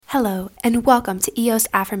Hello, and welcome to EOS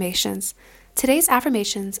Affirmations. Today's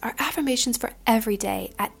affirmations are affirmations for every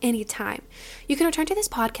day at any time. You can return to this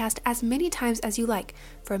podcast as many times as you like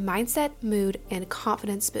for a mindset, mood, and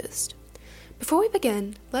confidence boost. Before we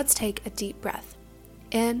begin, let's take a deep breath.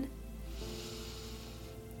 In,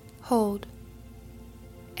 hold,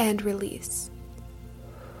 and release.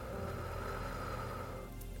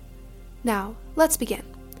 Now, let's begin.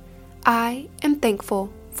 I am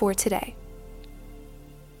thankful for today.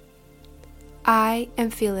 I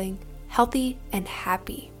am feeling healthy and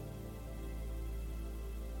happy.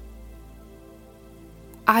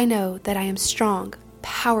 I know that I am strong,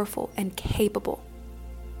 powerful, and capable.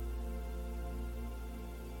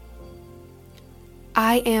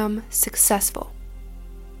 I am successful.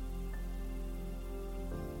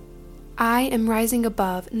 I am rising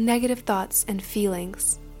above negative thoughts and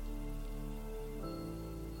feelings.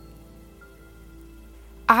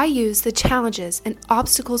 I use the challenges and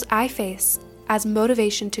obstacles I face as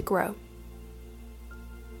motivation to grow.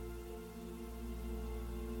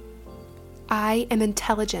 I am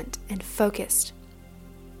intelligent and focused.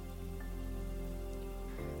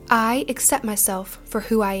 I accept myself for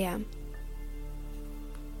who I am.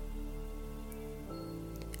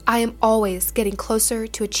 I am always getting closer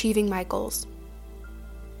to achieving my goals.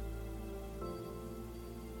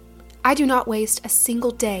 I do not waste a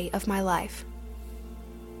single day of my life.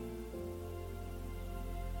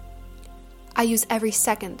 I use every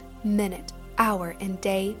second, minute, hour, and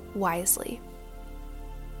day wisely.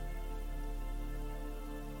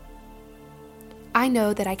 I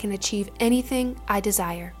know that I can achieve anything I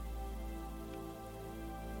desire.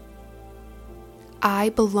 I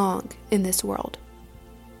belong in this world.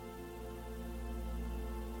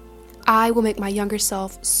 I will make my younger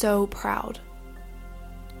self so proud.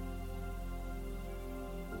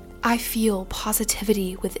 I feel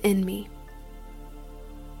positivity within me.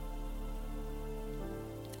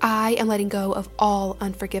 I am letting go of all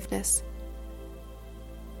unforgiveness.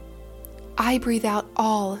 I breathe out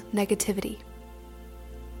all negativity.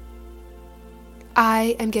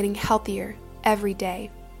 I am getting healthier every day.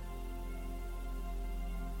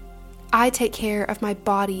 I take care of my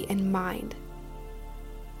body and mind.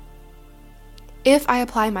 If I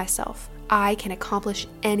apply myself, I can accomplish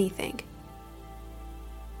anything.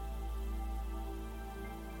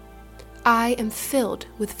 I am filled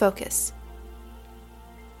with focus.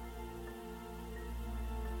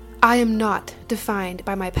 I am not defined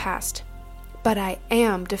by my past, but I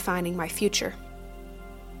am defining my future.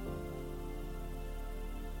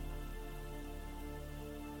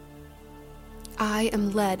 I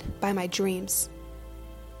am led by my dreams.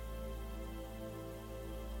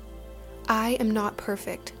 I am not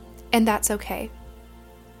perfect, and that's okay.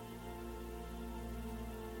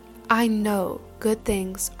 I know good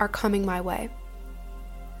things are coming my way.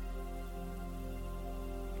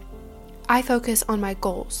 I focus on my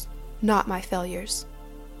goals, not my failures.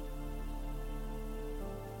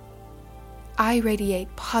 I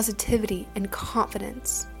radiate positivity and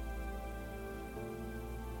confidence.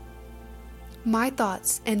 My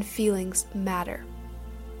thoughts and feelings matter.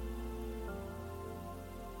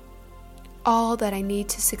 All that I need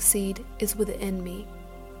to succeed is within me.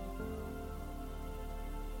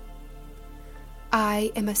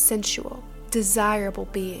 I am a sensual, desirable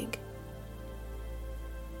being.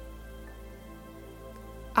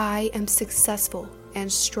 I am successful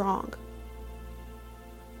and strong.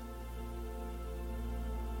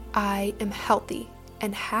 I am healthy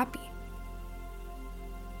and happy.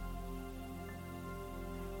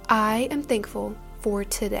 I am thankful for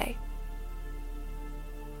today.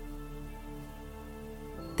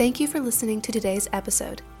 Thank you for listening to today's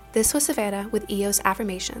episode. This was Savannah with EOS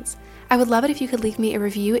Affirmations. I would love it if you could leave me a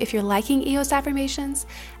review if you're liking EOS Affirmations.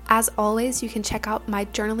 As always, you can check out my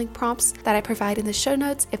journaling prompts that I provide in the show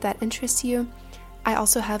notes if that interests you. I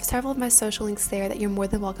also have several of my social links there that you're more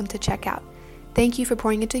than welcome to check out. Thank you for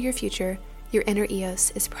pouring into your future. Your inner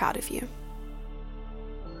EOS is proud of you.